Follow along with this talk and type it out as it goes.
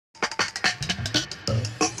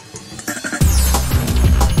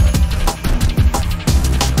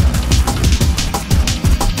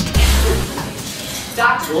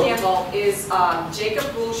is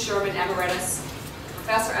Jacob Gould Sherman,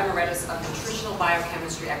 Professor Emeritus of Nutritional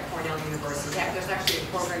Biochemistry at Cornell University. There's actually a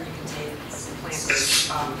program you can take in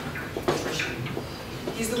plant-based nutrition.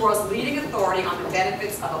 He's the world's leading authority on the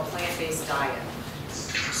benefits of a plant-based diet.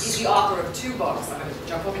 He's the author of 2 books. I'm going to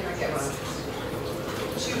jump over here and get one.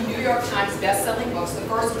 2 New York Times best-selling books. The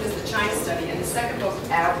first one is The China Study, and the second book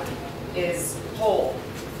out is Whole,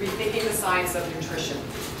 Rethinking the Science of Nutrition.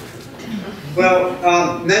 Well,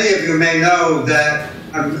 many of you may know that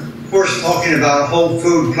I'm, of course, talking about a whole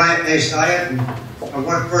food plant-based diet, and I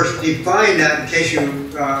want to first define that in case you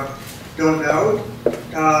don't know.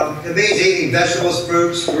 It means eating vegetables,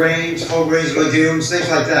 fruits, grains, whole grains, legumes, things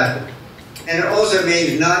like that. And it also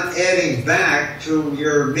means not adding back to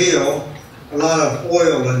your meal a lot of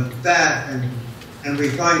oil and fat and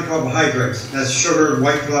refined carbohydrates. That's sugar and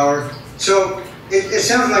white flour. So it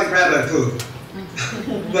sounds like rabbi food.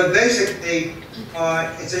 But basically,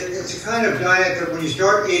 it's a kind of diet that when you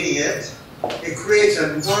start eating it, it creates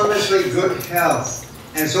enormously good health.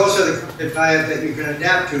 And it's also the diet that you can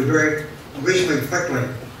adapt to very reasonably quickly.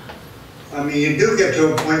 I mean, you do get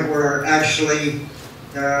to a point where actually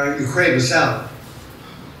you crave a salad.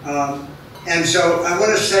 And so I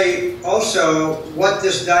want to say also what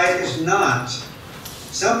this diet is not.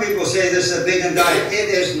 Some people say this is a vegan diet. It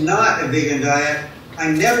is not a vegan diet. I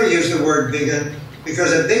never use the word vegan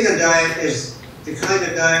because a vegan diet is the kind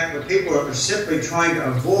of diet where people are simply trying to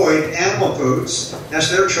avoid animal foods. That's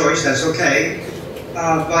their choice, that's okay.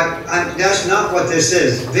 But that's not what this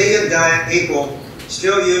is. Vegan diet people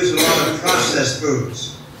still use a lot of processed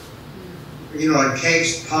foods. You know, like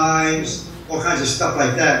cakes, pies, all kinds of stuff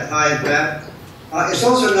like that, high in fat. It's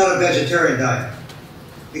also not a vegetarian diet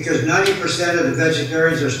because 90% of the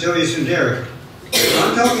vegetarians are still using dairy.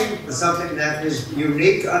 I'm talking about something that is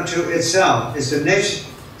unique unto itself. It's the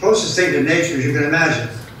closest thing to nature as you can imagine.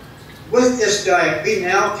 With this diet, we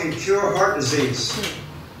now can cure heart disease,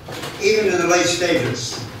 even in the late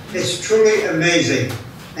stages. It's truly amazing.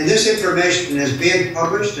 And this information is being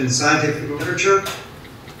published in scientific literature.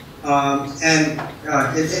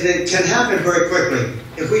 It can happen very quickly.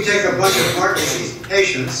 If we take a bunch of heart disease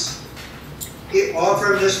patients,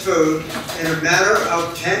 offer them this food, in a matter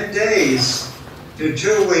of 10 days to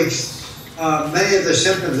 2 weeks, many of the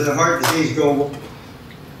symptoms of the heart disease go away.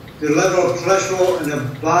 The level of cholesterol in the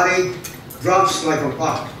body drops like a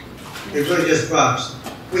rock. It really just drops.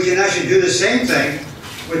 We can actually do the same thing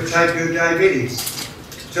with type 2 diabetes.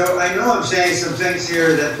 So I know I'm saying some things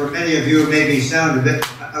here that for many of you maybe sound a bit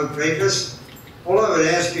outrageous. All I would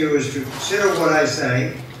ask you is to consider what I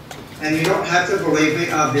say, and you don't have to believe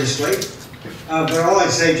me, obviously, but all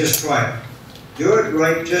I'd say, just try it. Do it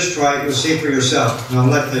right, just try it, you'll see for yourself. And I'll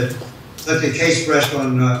let the case rest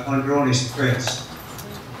on your own experience.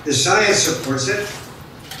 The science supports it,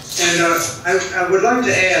 and I would like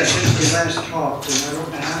to add, since we last talked, and I don't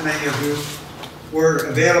know how many of you were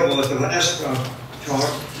available at the last talk,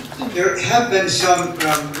 there have been some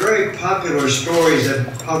very popular stories that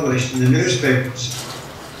have been published in the newspapers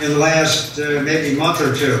in the last maybe month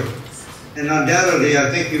or 2. And undoubtedly, I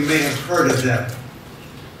think you may have heard of them.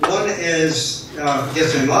 One is,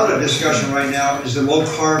 gets a lot of discussion right now, is the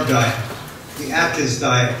low-carb diet, the Atkins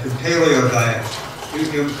diet, the paleo diet.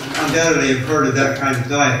 You undoubtedly have heard of that kind of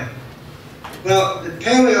diet. Well, the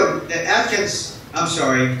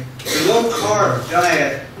low-carb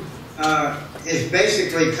diet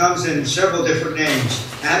basically comes in several different names.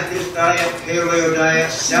 Atkins diet, paleo diet,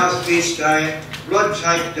 South Beach diet, blood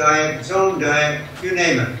type diet, zone diet, you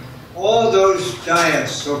name it. All those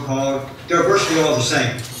diets, so-called, they're virtually all the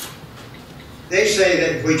same. They say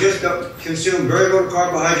that if we just consume very little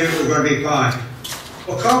carbohydrate, we're going to be fine.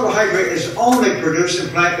 Well, carbohydrate is only produced in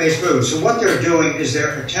plant-based foods. So what they're doing is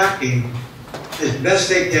they're attacking as best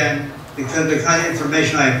they can because of the kind of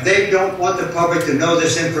information I have. They don't want the public to know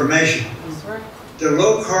this information. The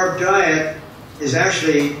low-carb diet is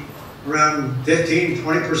actually around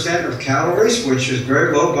 15–20% of calories, which is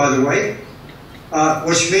very low, by the way,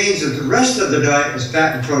 which means that the rest of the diet is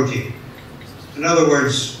fat and protein. In other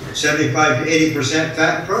words, 75 to 80%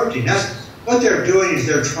 fat and protein. That's what they're doing is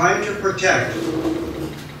they're trying to protect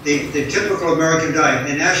the typical American diet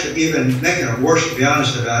and actually even making it worse, to be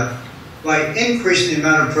honest about it, by increasing the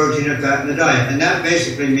amount of protein and fat in the diet. And that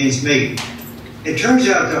basically means meat. It turns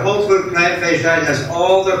out the whole food plant-based diet has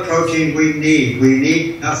all the protein we need. We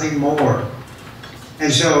need nothing more.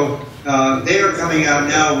 And so they are coming out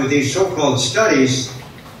now with these so-called studies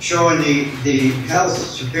showing the health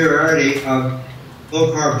superiority of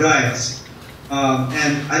low-carb diets.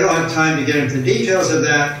 And I don't have time to get into the details of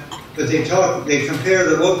that, but they compare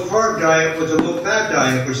the low-carb diet with the low-fat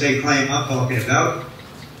diet, which they claim I'm talking about.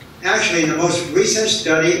 Actually, the most recent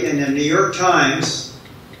study in the New York Times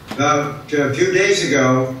about a few days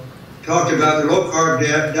ago talked about the low-carb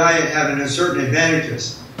diet having certain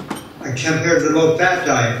advantages compared to the low-fat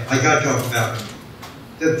diet I got to talk about.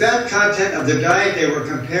 The fat content of the diet they were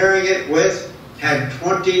comparing it with had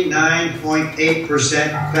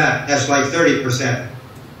 29.8% fat. That's like 30%.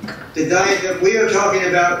 The diet that we are talking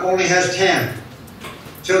about only has 10.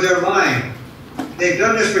 So they're lying. They've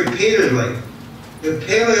done this repeatedly. The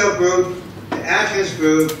Paleo group, the Atkins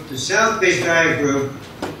group, the South-Based Diet group,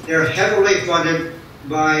 they're heavily funded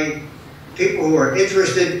by people who are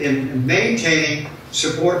interested in maintaining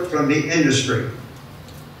support from the industry.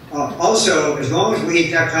 Also, as long as we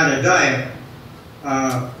eat that kind of diet,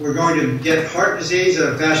 we're going to get heart disease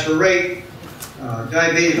at a faster rate,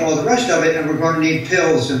 diabetes, all the rest of it, and we're going to need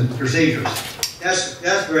pills and procedures.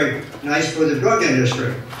 That's very nice for the drug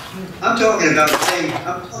industry. I'm talking about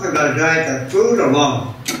a diet that food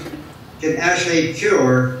alone can actually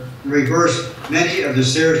cure and reverse many of the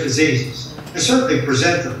serious diseases, and certainly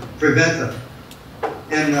prevent them.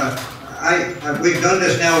 And we've done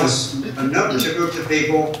this now with a number of groups of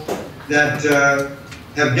people that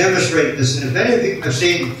have demonstrated this. And if any of you have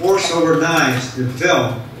seen Force Over Knives, the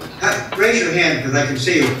film, raise your hand because I can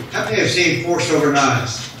see you. How many have seen Force Over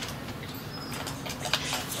Knives?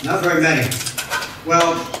 Not very many.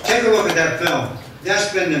 Well, take a look at that film. That's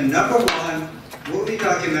been the #1 movie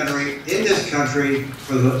documentary in this country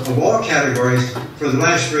of all categories for the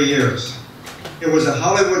last 3 years. It was a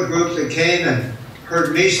Hollywood group that came and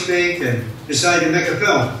heard me speak and decided to make a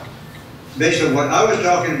film based on what I was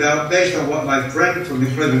talking about, based on what my friend from the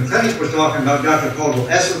Cleveland Clinic was talking about, Dr. Caldwell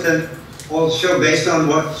Esselstyn, also based on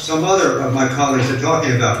what some other of my colleagues are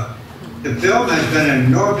talking about. The film has been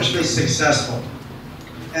enormously successful.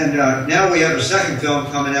 And now we have a second film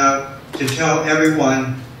coming out to tell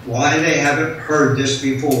everyone why they haven't heard this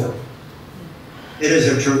before. It is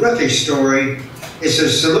a terrific story. It's a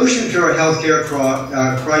solution to our healthcare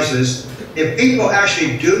crisis. If people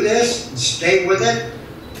actually do this and stay with it,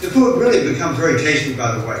 the food really becomes very tasty,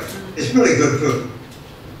 by the way. It's really good food.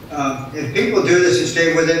 If people do this and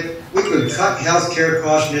stay with it, we could cut healthcare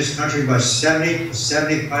costs in this country by 70 to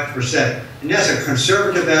 75%. And that's a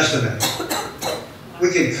conservative estimate. We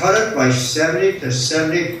could cut it by 70 to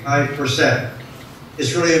 75%.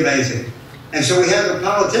 It's really amazing. And so we have the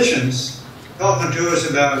politicians talking to us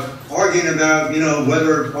about, arguing about the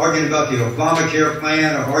Obamacare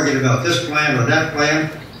plan, or arguing about this plan or that plan.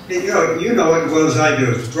 You know it as well as I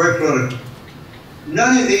do. It's very political.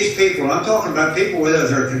 None of these people, I'm talking about people whether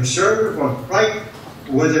they're conservative or right,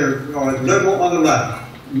 whether they're liberal on the left,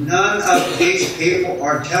 none of these people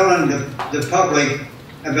are telling the public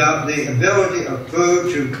about the ability of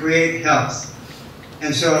food to create health.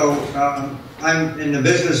 And so I'm in the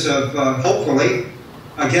business of hopefully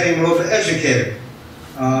getting a little bit educated.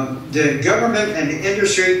 The government and the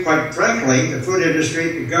industry, quite frankly, the food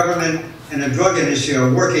industry, the government and the drug industry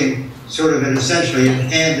are working sort of essentially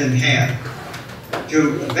hand in hand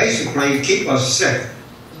to basically keep us sick.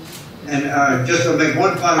 And just to make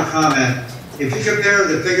one final comment, if you compare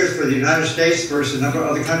the figures for the United States versus a number of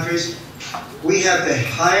other countries, we have the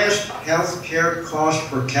highest health care cost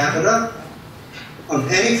per capita of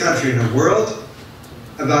any country in the world,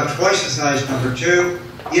 about twice as high as #2.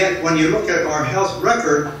 Yet when you look at our health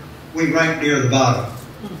record, we rank near the bottom.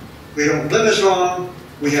 We don't live as long,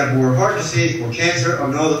 we have more heart disease, more cancer,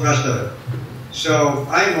 and all the rest of it. So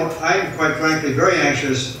I'm quite frankly very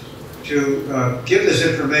anxious to give this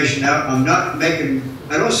information out.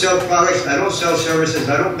 I don't sell products, I don't sell services,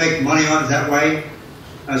 I don't make money on it that way.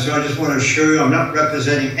 So I just want to assure you I'm not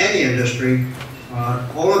representing any industry.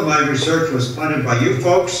 All of my research was funded by you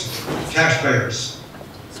folks, taxpayers,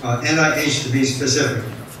 NIH to be specific.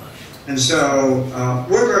 And so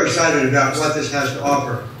we're very excited about what this has to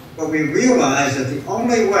offer. But we realize that the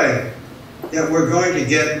only way that we're going to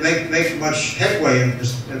make much headway in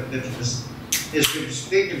this is to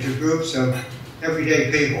speak to groups of everyday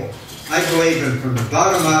people. I believe in from the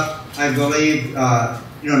bottom up. I believe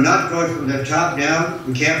not going from the top down.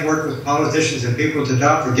 We can't work with politicians and people at the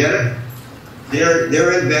top. Forget it.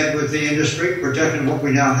 They're in bed with the industry, protecting what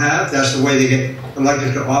we now have. That's the way they get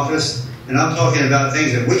elected to office. And I'm talking about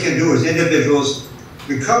things that we can do as individuals,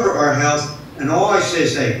 recover our health. And all I say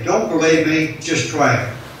is, don't believe me, just try it,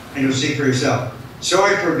 and you'll see for yourself.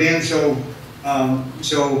 Sorry for being so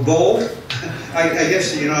bold. I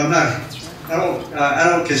guess I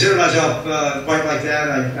don't consider myself quite like that.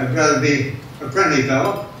 I'd rather be a friendly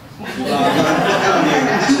fellow. But I'm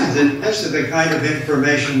telling you, this is the kind of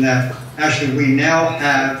information that actually we now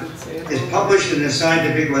have. It's published in the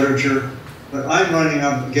scientific literature, but I'm running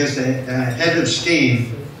up against a head of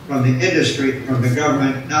steam from the industry, from the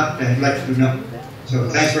government, not to let you know. So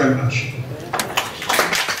thanks very much.